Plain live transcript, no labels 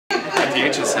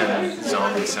At the HSN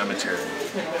Zombie Cemetery,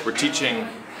 we're teaching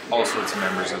all sorts of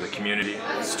members of the community,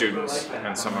 students,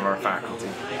 and some of our faculty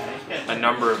a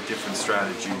number of different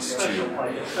strategies to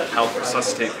help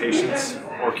resuscitate patients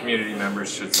or community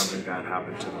members should something bad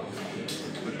happen to them.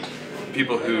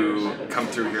 People who come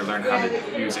through here learn how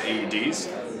to use AEDs,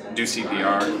 do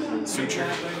CPR, suture,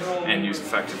 and use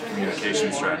effective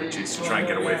communication strategies to try and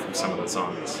get away from some of the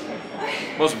zombies.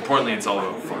 Most importantly, it's all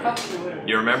about fun.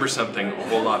 You remember something a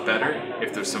whole lot better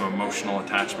if there's some emotional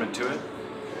attachment to it,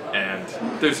 and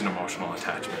there's an emotional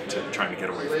attachment to trying to get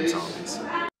away from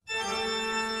zombies.